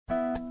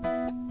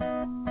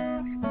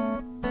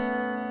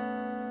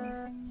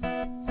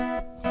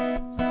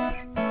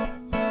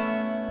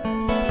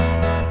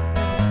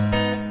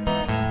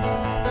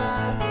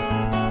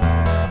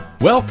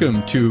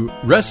Welcome to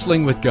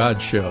Wrestling with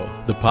God Show,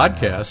 the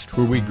podcast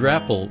where we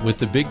grapple with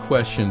the big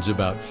questions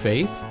about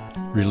faith,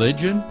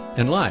 religion,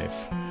 and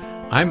life.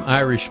 I'm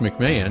Irish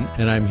McMahon,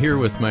 and I'm here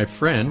with my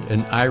friend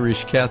and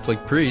Irish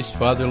Catholic priest,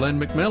 Father Len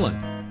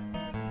McMillan.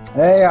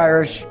 Hey,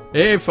 Irish.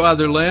 Hey,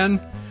 Father Len.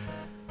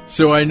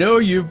 So I know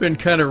you've been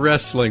kind of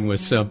wrestling with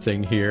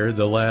something here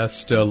the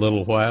last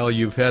little while.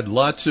 You've had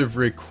lots of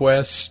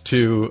requests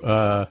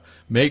to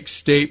make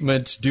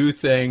statements, do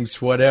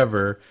things,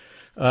 whatever.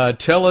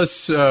 Tell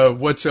us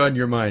what's on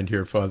your mind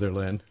here, Father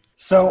Len.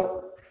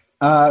 So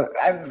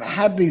I've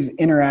had these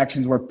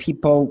interactions where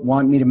people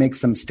want me to make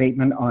some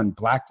statement on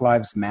Black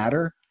Lives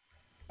Matter.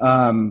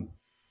 And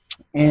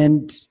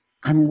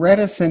I'm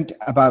reticent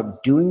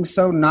about doing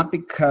so, not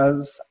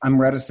because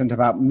I'm reticent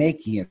about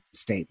making a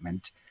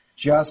statement,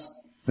 just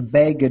the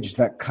baggage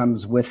that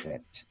comes with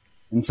it.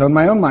 And so in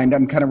my own mind,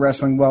 I'm kind of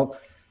wrestling, well,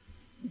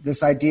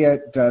 this idea,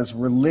 does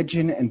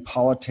religion and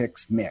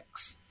politics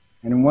mix?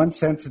 And in one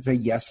sense, it's a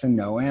yes and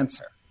no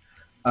answer.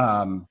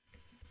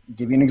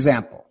 Give you an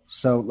example.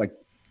 So like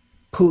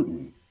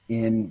Putin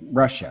in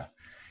Russia,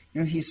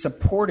 he's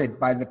supported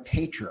by the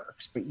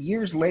patriarchs, but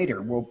years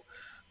later, will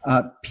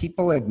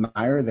people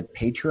admire the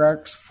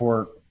patriarchs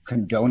for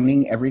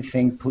condoning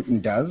everything Putin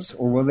does,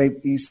 or will they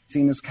be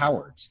seen as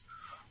cowards?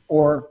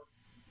 Or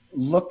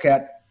look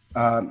at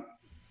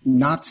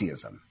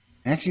Nazism.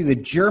 Actually, the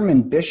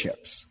German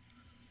bishops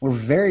were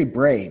very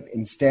brave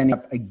in standing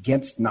up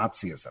against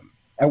Nazism.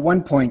 At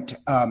one point,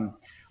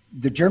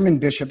 the German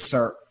bishops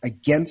are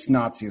against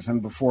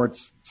Nazism before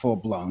it's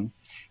full-blown.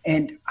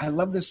 And I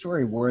love the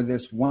story where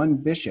this one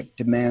bishop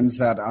demands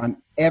that on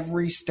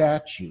every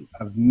statue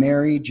of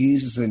Mary,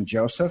 Jesus, and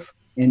Joseph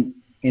in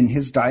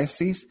his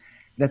diocese,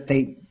 that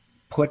they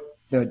put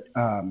the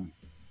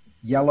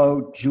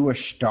yellow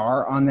Jewish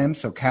star on them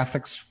so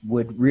Catholics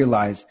would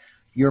realize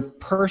you're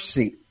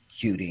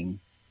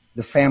persecuting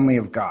the family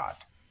of God.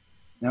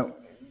 Now,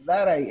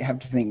 that I have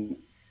to think,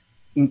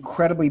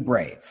 incredibly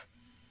brave,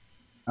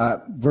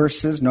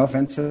 versus, no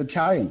offense to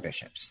Italian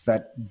bishops,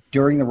 that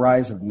during the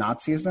rise of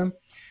Nazism,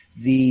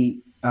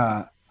 the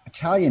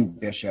Italian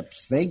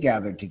bishops, they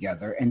gathered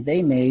together and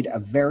they made a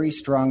very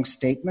strong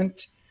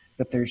statement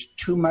that there's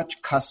too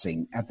much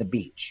cussing at the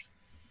beach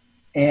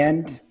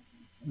and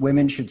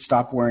women should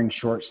stop wearing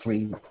short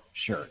sleeve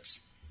shirts.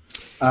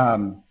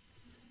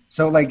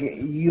 So like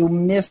you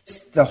miss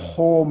the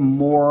whole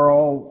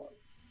moral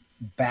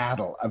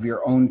battle of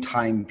your own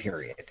time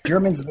period.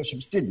 German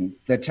bishops didn't.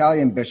 The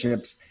Italian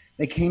bishops,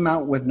 they came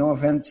out with, no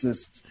offense,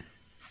 this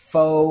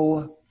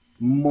faux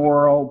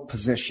moral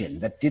position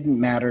that didn't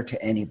matter to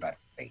anybody.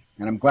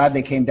 And I'm glad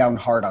they came down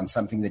hard on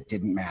something that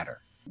didn't matter.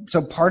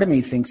 So part of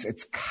me thinks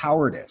it's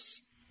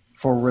cowardice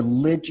for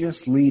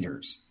religious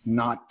leaders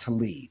not to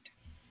lead.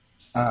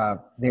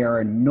 They are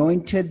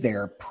anointed, they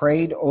are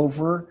prayed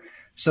over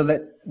so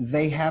that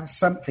they have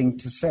something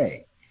to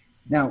say.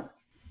 Now,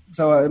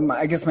 so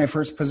I guess my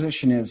first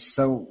position is,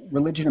 so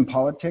religion and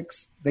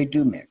politics, they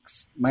do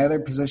mix. My other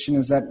position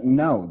is that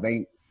no,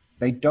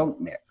 they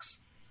don't mix.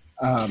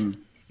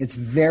 It's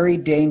very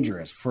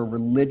dangerous for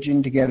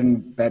religion to get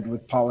in bed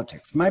with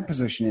politics. My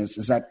position is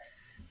that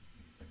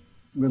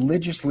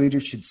religious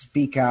leaders should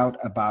speak out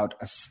about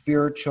a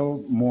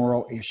spiritual,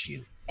 moral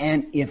issue.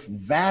 And if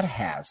that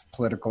has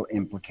political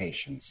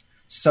implications,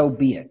 so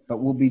be it,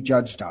 but we'll be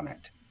judged on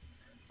it.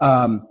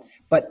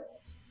 But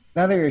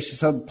the other issue,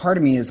 so part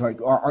of me is like,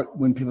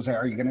 when people say,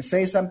 are you going to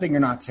say something or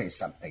not say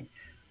something?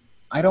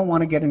 I don't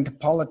want to get into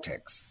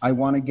politics. I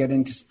want to get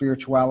into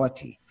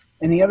spirituality.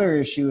 And the other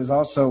issue is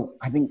also,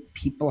 I think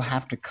people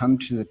have to come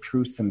to the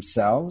truth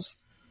themselves.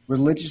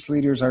 Religious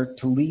leaders are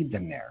to lead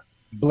them there.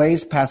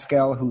 Blaise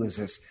Pascal, who is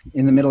this,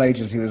 in the Middle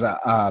Ages, he was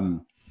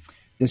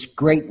this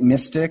great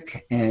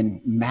mystic and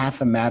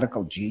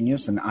mathematical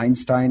genius, an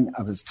Einstein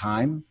of his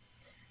time.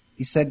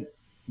 He said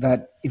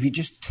that if you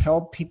just tell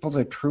people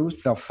the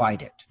truth, they'll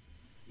fight it.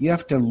 You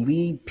have to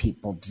lead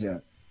people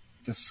to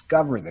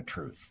discover the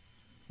truth.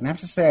 And I have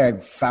to say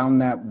I've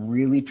found that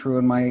really true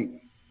in my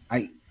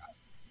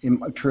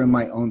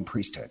own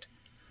priesthood.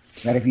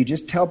 That if you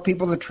just tell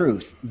people the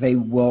truth, they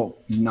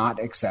will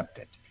not accept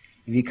it.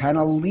 If you kind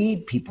of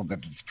lead people to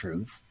the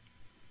truth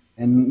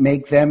and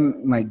make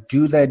them like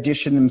do the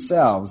addition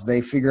themselves,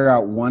 they figure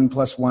out 1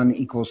 +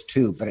 1 =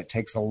 2, but it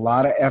takes a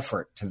lot of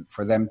effort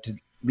for them to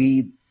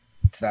lead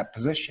to that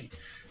position.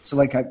 So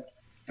like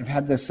I've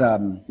had this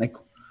like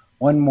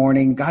one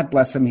morning, God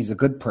bless him, he's a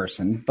good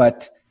person,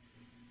 but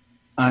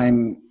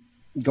I'm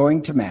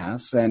going to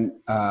Mass and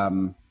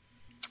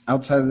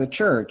outside of the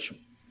church,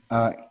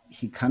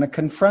 he kind of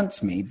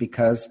confronts me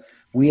because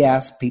we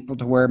ask people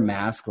to wear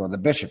masks, or the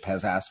bishop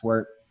has asked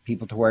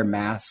people to wear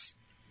masks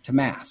to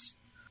Mass.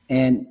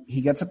 And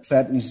he gets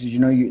upset and he says,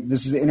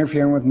 this is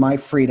interfering with my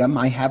freedom.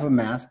 I have a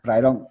mask, but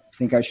I don't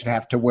think I should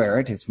have to wear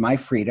it. It's my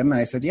freedom. And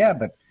I said, yeah,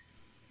 but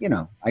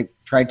I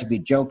tried to be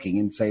joking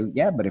and say,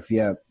 yeah, but if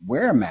you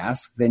wear a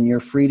mask, then you're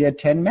free to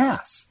attend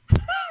Mass.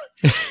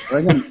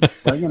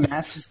 Wearing a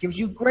mask just gives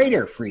you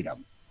greater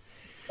freedom.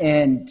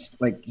 And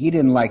like, he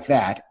didn't like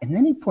that. And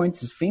then he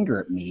points his finger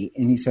at me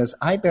and he says,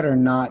 I better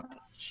not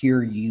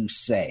hear you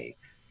say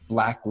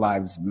Black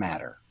Lives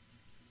Matter.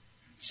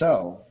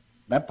 So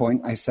at that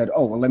point I said,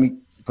 oh, well, let me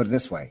put it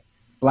this way.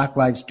 Black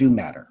lives do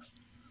matter.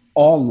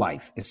 All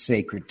life is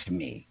sacred to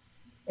me.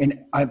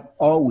 And I've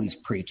always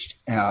preached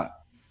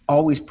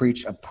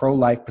a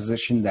pro-life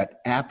position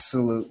that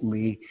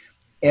absolutely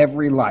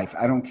every life,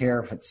 I don't care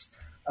if it's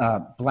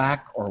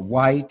black or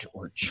white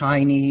or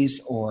Chinese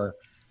or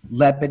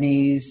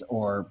Lebanese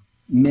or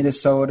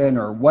Minnesotan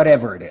or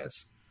whatever it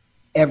is,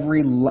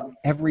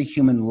 every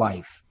human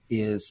life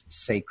is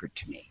sacred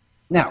to me.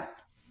 Now,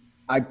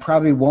 I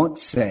probably won't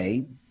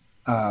say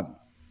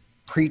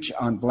preach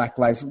on Black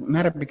Lives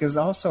Matter because it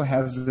also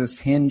has this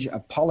hinge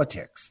of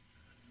politics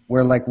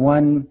where like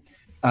one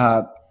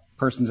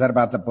person said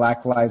about the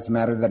Black Lives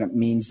Matter that it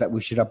means that we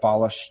should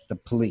abolish the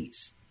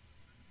police.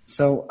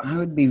 So I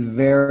would be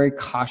very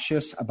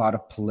cautious about a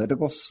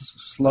political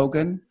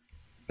slogan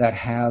that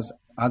has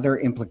other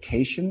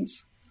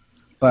implications.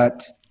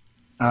 But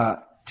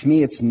to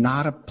me, it's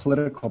not a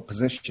political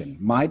position.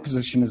 My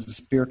position is a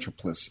spiritual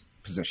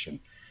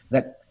position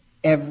that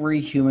every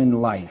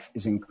human life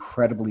is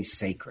incredibly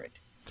sacred.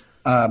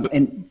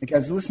 And I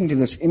was listening to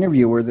this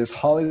interview where this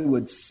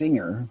Hollywood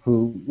singer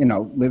who,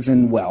 lives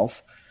in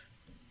wealth,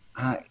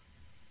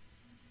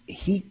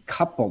 he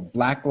coupled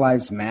Black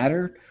Lives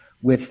Matter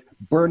with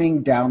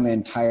burning down the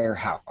entire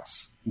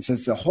house. He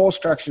says the whole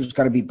structure's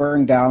got to be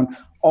burned down.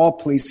 All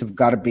police have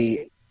got to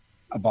be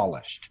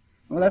abolished.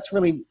 Well, that's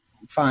really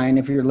fine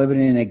if you're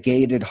living in a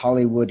gated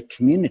Hollywood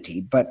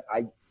community, but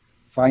I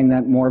find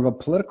that more of a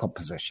political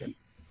position.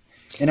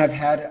 And I've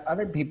had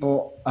other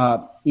people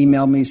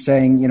email me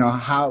saying,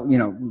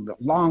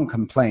 long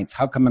complaints.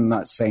 How come I'm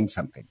not saying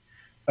something?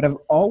 But I've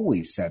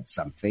always said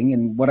something.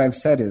 And what I've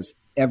said is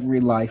every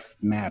life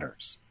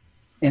matters.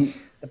 And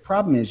the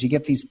problem is you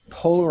get these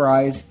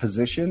polarized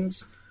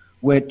positions,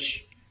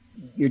 which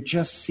you're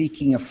just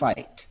seeking a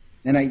fight.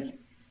 And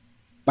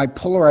by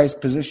polarized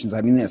positions,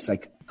 I mean this,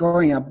 like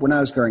when I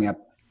was growing up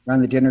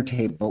around the dinner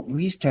table,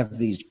 we used to have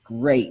these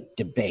great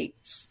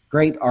debates,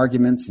 great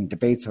arguments and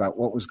debates about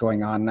what was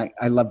going on. And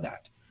I love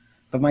that.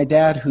 But my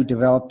dad, who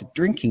developed a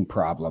drinking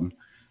problem,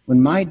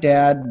 when my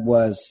dad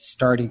was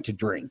starting to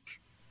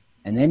drink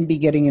and then be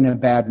getting in a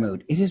bad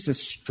mood, it is a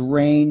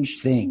strange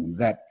thing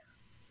that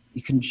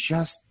you can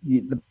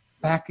the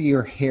back of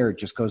your hair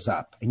just goes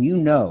up. And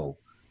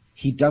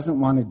he doesn't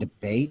want to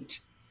debate.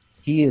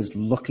 He is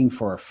looking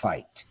for a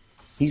fight.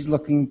 He's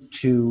looking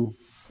to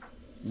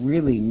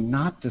really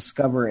not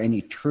discover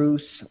any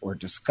truth or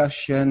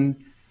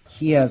discussion.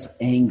 He has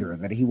anger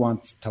that he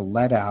wants to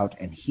let out,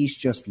 and he's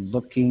just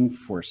looking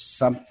for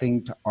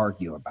something to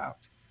argue about.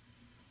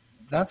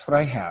 That's what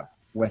I have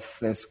with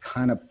this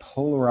kind of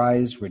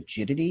polarized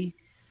rigidity.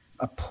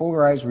 A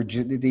polarized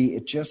rigidity,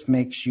 it just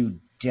makes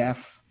you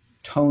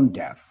tone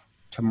deaf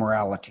to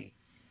morality.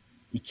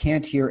 You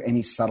can't hear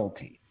any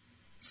subtlety.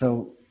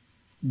 So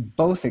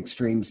both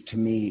extremes to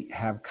me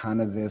have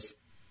kind of this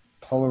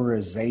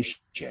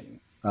polarization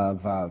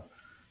of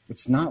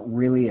it's not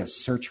really a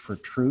search for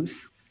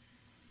truth.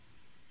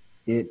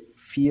 It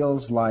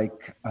feels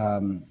like,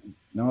 no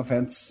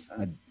offense,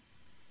 a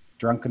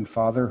drunken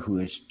father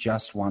who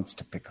just wants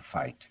to pick a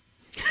fight.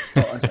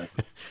 Oh, okay.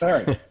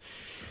 Sorry.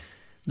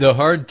 The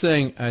hard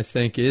thing, I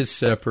think, is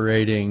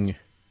separating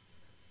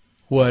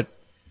what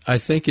I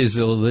think is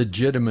a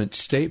legitimate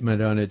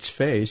statement on its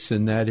face,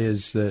 and that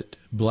is that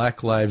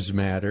Black Lives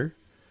Matter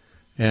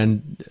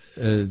and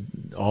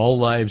all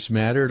lives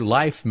matter,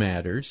 life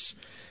matters,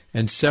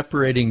 and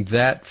separating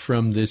that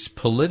from this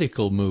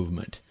political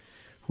movement,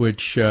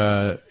 which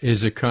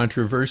is a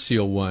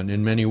controversial one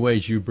in many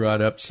ways. You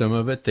brought up some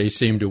of it. They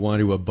seem to want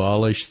to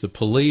abolish the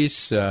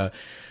police,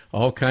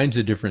 all kinds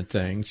of different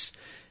things.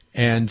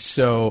 And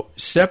so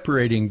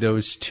separating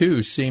those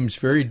two seems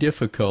very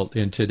difficult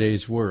in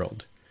today's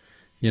world,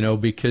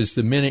 because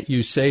the minute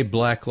you say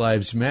Black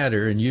Lives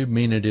Matter and you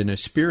mean it in a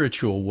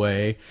spiritual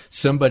way,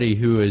 somebody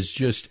who is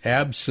just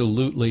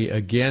absolutely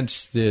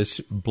against this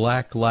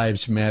Black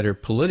Lives Matter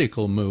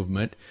political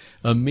movement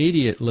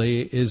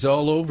immediately is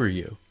all over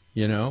you.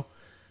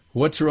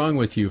 What's wrong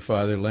with you,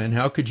 Father Len?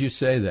 How could you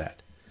say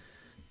that?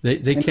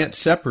 They can't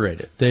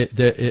separate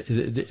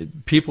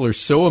it. People are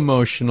so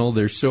emotional.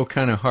 They're so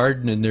kind of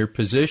hardened in their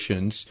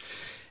positions.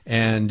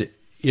 And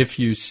if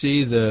you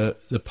see the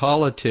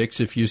politics,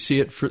 if you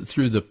see it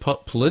through the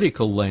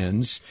political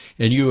lens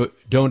and you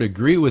don't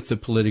agree with the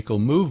political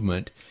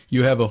movement,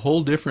 you have a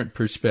whole different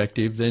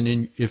perspective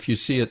than if you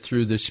see it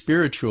through the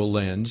spiritual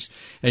lens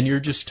and you're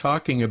just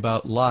talking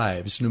about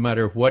lives, no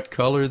matter what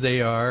color they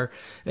are,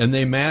 and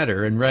they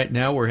matter. And right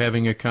now we're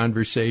having a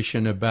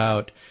conversation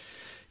about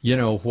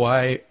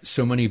why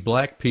so many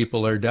black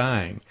people are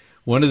dying.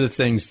 One of the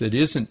things that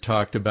isn't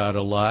talked about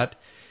a lot,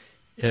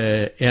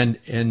 and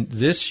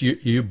this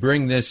you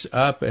bring this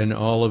up, and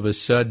all of a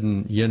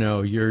sudden,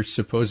 you're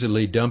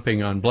supposedly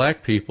dumping on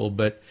black people,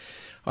 but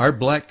our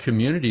black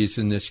communities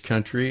in this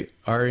country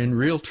are in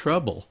real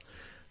trouble.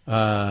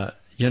 Like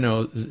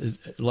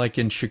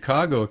in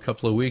Chicago a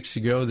couple of weeks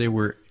ago, there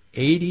were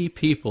 80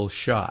 people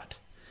shot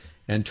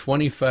and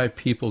 25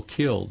 people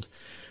killed.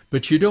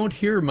 But you don't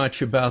hear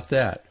much about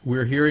that.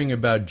 We're hearing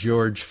about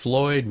George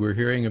Floyd. We're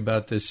hearing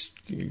about this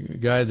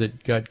guy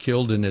that got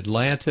killed in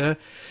Atlanta.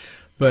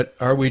 But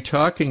are we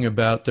talking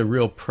about the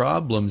real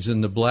problems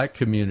in the black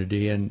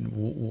community, and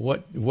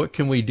what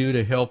can we do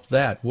to help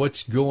that?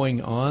 What's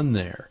going on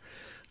there?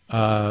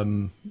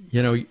 That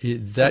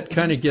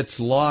kind of gets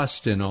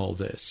lost in all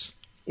this.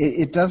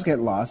 It does get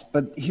lost,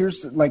 but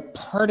here's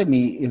part of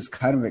me is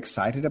kind of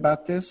excited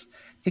about this.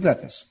 Think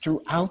about this.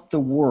 Throughout the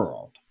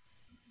world,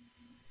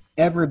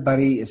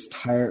 everybody is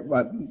tired.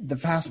 Well, the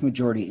vast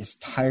majority is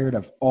tired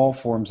of all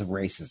forms of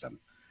racism.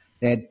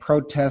 They had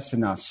protests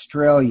in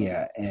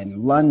Australia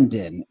and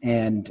London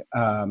and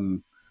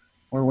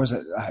where was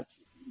it?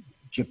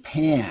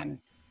 Japan.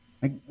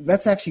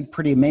 That's actually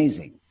pretty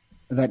amazing.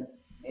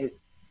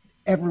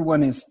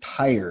 Everyone is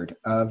tired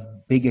of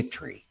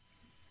bigotry.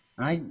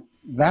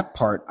 That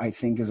part I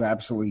think is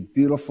absolutely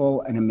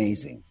beautiful and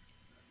amazing.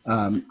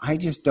 I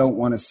just don't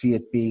want to see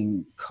it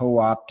being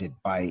co-opted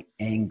by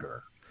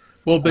anger.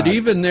 Well, but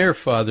even there,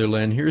 Father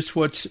Len, here's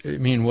what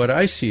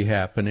I see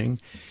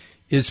happening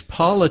is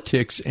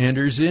politics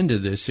enters into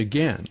this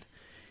again.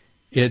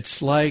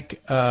 It's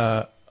like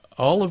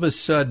all of a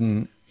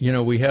sudden,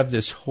 we have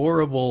this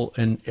horrible,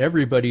 and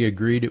everybody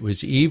agreed it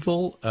was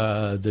evil,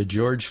 the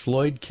George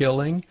Floyd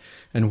killing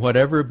and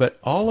whatever, but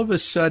all of a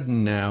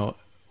sudden now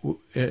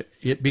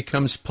it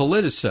becomes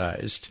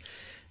politicized,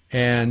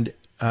 and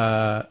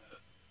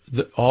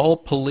all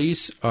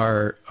police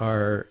are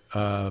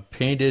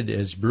painted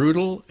as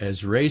brutal,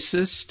 as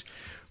racist.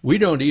 We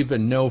don't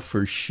even know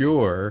for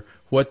sure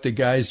what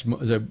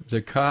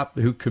the cop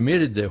who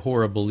committed the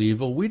horrible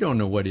evil, we don't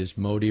know what his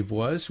motive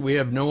was. We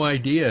have no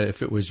idea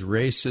if it was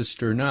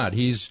racist or not.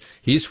 He's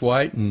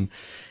white and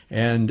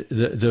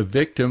the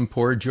victim,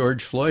 poor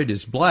George Floyd,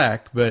 is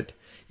black, but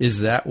is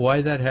that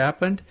why that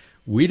happened?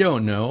 We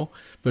don't know.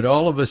 But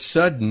all of a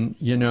sudden,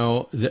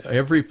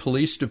 every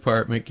police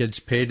department gets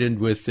painted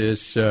with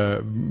this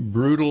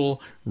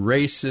brutal,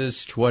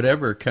 racist,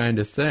 whatever kind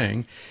of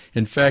thing.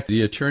 In fact,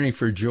 the attorney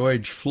for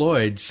George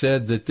Floyd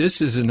said that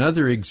this is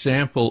another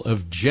example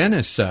of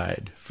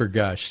genocide, for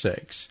gosh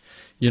sakes.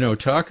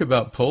 Talk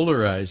about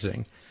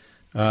polarizing.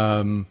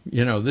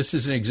 This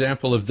is an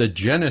example of the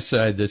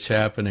genocide that's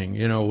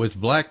happening, with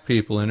black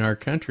people in our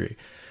country.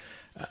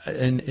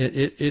 And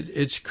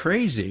it's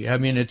crazy. I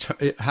mean,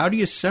 how do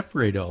you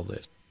separate all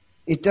this?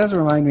 It does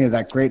remind me of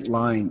that great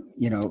line.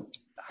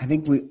 I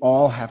think we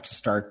all have to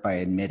start by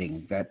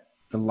admitting that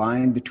the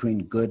line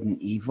between good and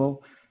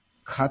evil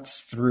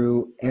cuts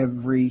through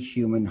every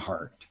human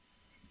heart.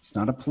 It's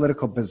not a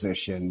political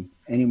position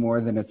any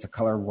more than it's a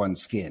color of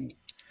one's skin.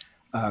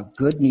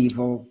 Good and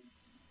evil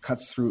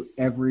cuts through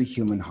every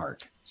human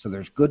heart. So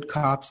there's good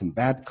cops and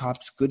bad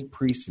cops, good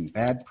priests and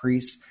bad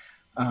priests.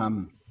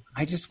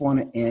 I just want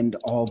to end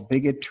all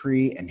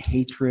bigotry and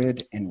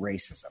hatred and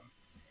racism.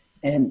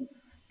 And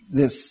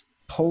this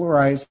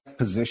polarized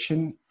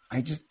position,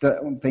 I just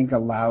don't think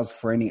allows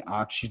for any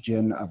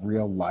oxygen of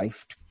real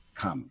life to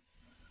come.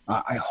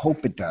 I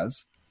hope it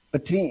does.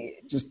 But to me,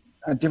 just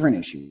a different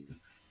issue.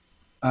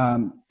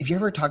 If you're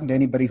ever talking to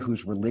anybody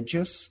who's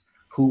religious,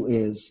 who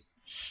is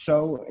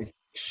so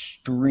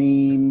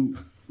extremely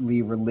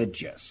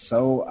religious,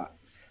 so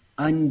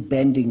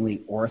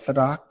unbendingly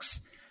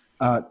orthodox,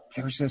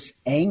 there's this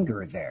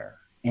anger there,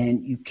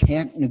 and you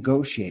can't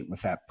negotiate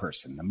with that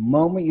person. The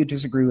moment you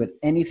disagree with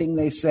anything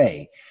they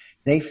say,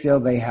 they feel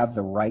they have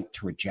the right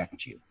to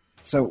reject you.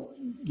 So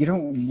you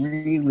don't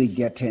really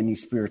get to any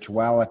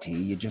spirituality.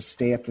 You just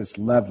stay at this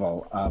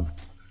level of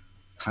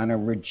kind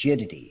of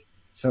rigidity.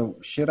 So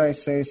should I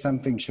say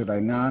something? Should I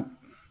not?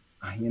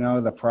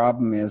 The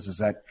problem is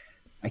that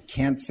I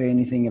can't say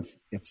anything if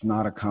it's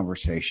not a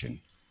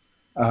conversation.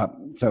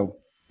 So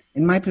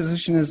in my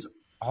position is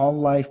all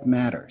life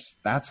matters.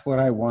 That's what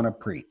I want to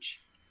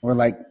preach. Or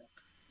like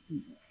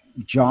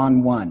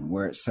John 1,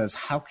 where it says,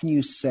 how can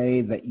you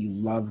say that you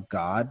love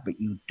God, but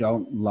you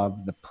don't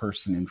love the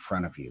person in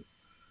front of you?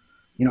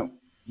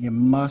 You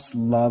must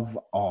love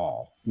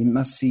all. You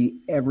must see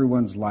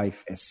everyone's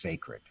life as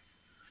sacred.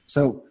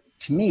 So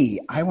to me,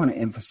 I want to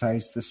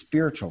emphasize the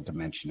spiritual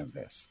dimension of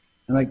this.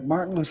 And like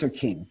Martin Luther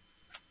King,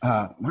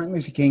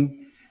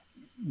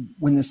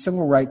 when the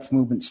civil rights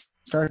movement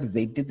started,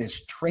 they did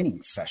this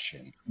training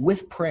session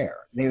with prayer.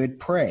 They would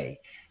pray,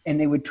 and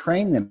they would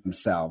train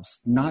themselves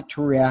not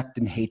to react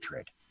in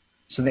hatred.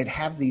 So they'd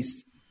have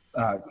these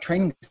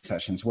training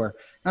sessions where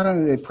not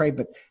only they pray,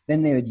 but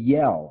then they would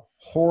yell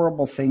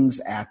horrible things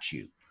at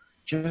you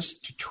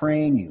just to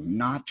train you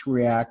not to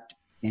react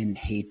in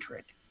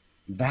hatred.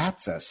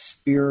 That's a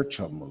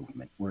spiritual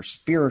movement where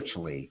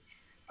spiritually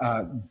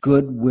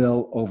good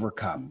will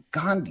overcome.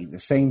 Gandhi, the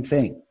same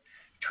thing.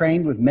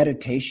 Trained with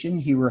meditation,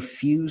 he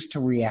refused to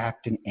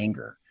react in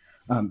anger.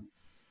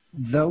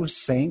 Those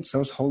saints,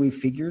 those holy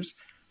figures,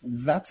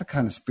 that's a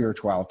kind of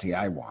spirituality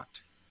I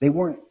want. They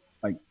weren't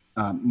like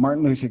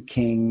Martin Luther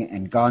King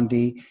and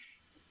Gandhi.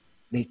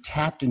 They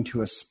tapped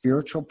into a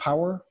spiritual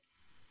power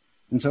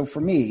And so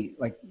for me,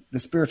 like the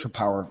spiritual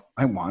power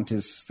I want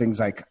is things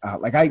like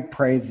I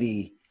pray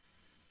the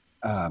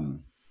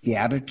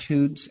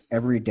Beatitudes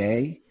every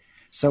day.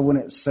 So when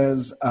it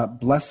says,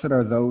 blessed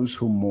are those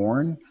who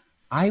mourn,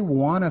 I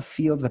want to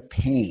feel the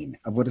pain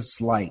of what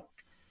it's like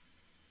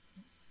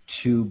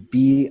to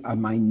be a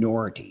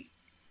minority,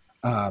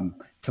 to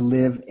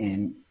live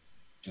in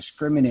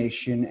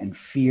discrimination and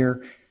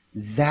fear.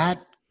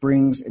 That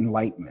brings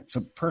enlightenment.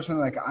 So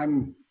personally, like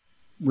I'm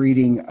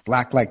reading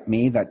Black Like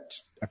Me,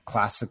 that's a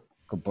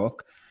classical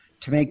book,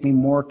 to make me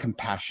more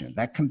compassionate.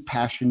 That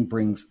compassion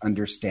brings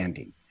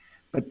understanding.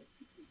 But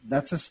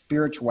that's a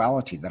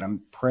spirituality that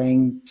I'm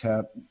praying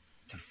to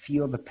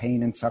feel the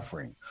pain and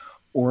suffering.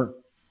 Or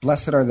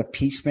blessed are the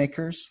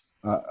peacemakers.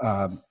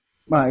 Well,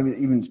 I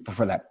even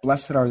before that,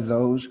 blessed are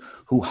those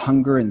who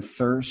hunger and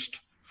thirst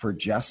for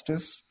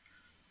justice.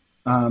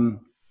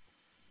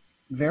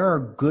 There are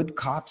good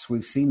cops,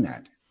 we've seen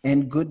that,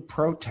 and good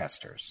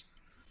protesters.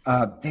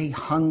 They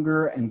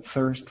hunger and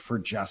thirst for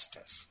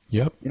justice.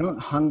 Yep. They don't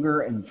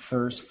hunger and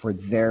thirst for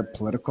their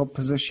political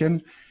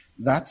position.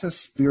 That's a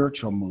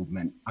spiritual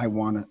movement I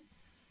want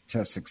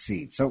to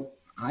succeed. So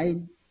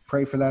I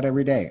pray for that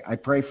every day. I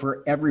pray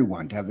for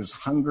everyone to have this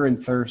hunger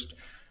and thirst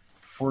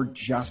for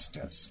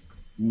justice,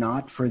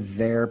 not for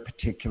their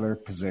particular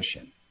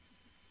position.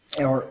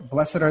 Or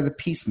blessed are the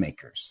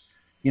peacemakers.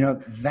 You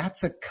know,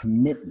 that's a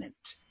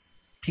commitment.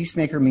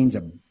 Peacemaker means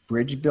a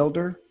bridge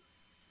builder.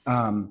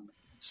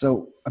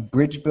 So a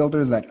bridge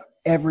builder that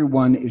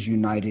everyone is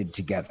united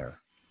together.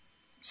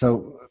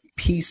 So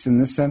peace in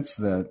this sense,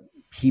 the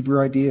Hebrew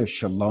idea is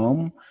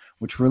shalom,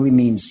 which really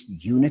means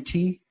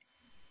unity,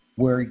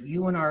 where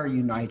you and I are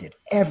united.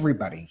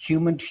 Everybody,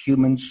 human to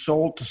human,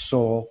 soul to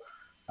soul.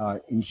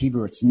 In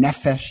Hebrew, it's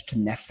nephesh to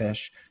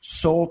nephesh,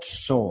 soul to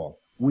soul.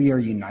 We are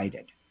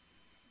united.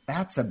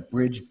 That's a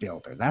bridge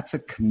builder. That's a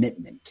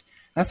commitment.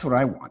 That's what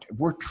I want. If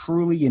we're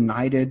truly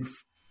united,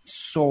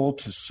 soul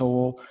to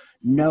soul,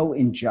 no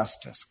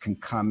injustice can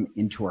come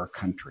into our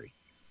country.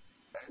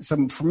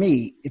 So for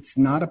me, it's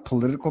not a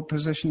political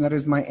position that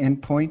is my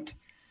endpoint.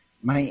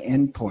 My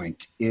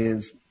endpoint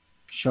is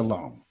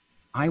shalom.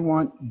 I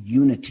want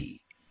unity.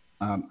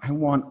 I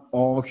want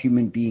all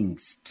human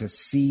beings to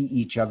see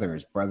each other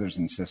as brothers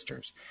and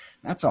sisters.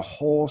 That's a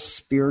whole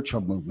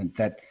spiritual movement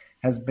that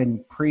has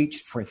been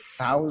preached for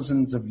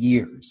thousands of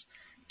years.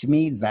 To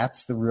me,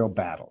 that's the real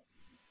battle,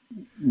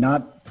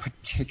 not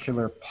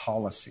particular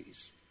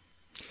policies.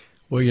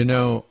 Well, you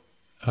know,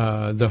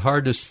 the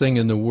hardest thing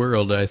in the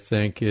world, I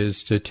think,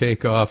 is to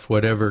take off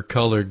whatever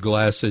colored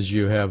glasses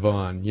you have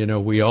on. You know,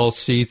 we all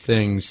see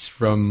things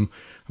from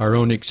our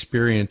own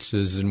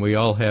experiences, and we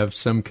all have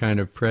some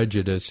kind of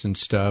prejudice and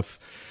stuff.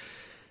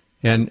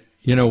 And,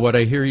 you know, what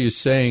I hear you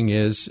saying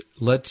is,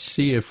 let's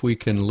see if we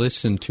can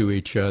listen to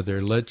each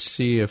other. Let's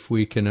see if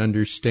we can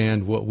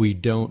understand what we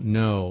don't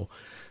know.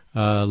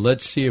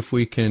 Let's see if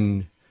we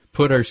can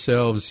put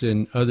ourselves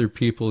in other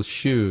people's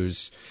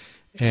shoes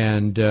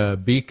and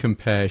be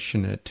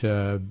compassionate.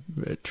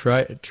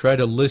 Try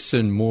to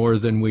listen more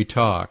than we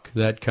talk,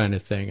 that kind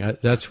of thing.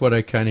 That's what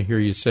I kind of hear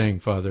you saying,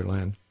 Father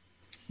Len.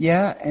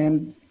 Yeah,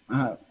 and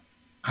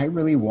I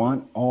really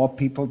want all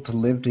people to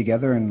live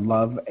together in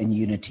love and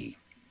unity.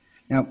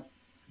 Now,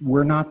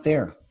 we're not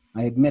there.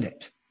 I admit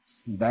it.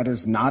 That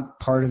is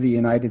not part of the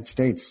United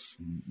States.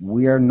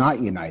 We are not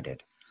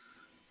united.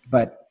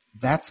 But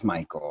that's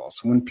my goal.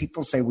 So when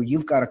people say, well,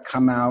 you've got to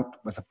come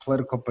out with a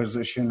political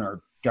position, or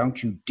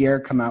don't you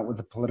dare come out with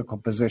a political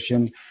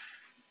position,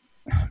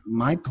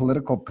 my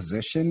political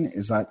position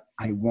is that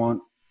I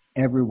want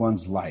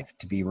everyone's life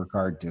to be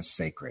regarded as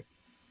sacred.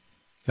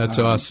 That's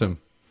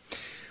awesome.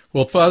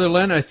 Well, Father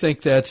Len, I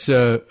think that's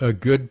a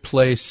good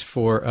place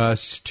for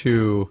us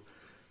to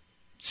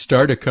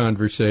start a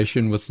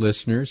conversation with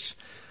listeners,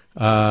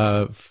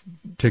 to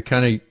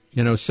kind of,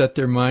 you know, set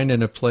their mind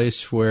in a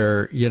place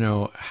where, you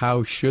know,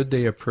 how should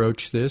they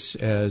approach this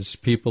as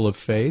people of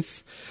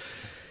faith?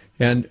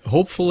 And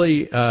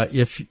hopefully,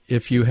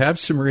 if you have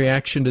some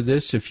reaction to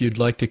this, if you'd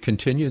like to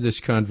continue this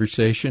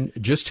conversation,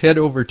 just head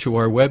over to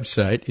our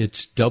website.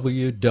 It's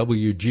wwgshow.com.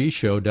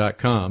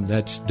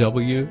 That's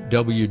wwgshow.com.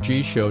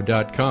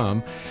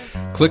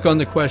 Click on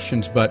the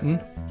questions button.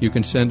 You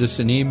can send us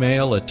an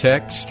email, a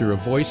text, or a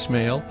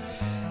voicemail.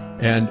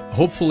 And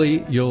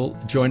hopefully you'll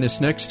join us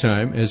next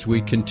time as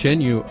we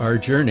continue our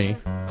journey,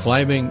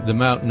 climbing the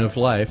mountain of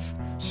life,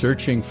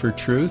 searching for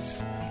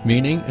truth,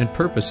 meaning, and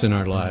purpose in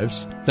our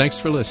lives. Thanks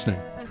for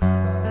listening.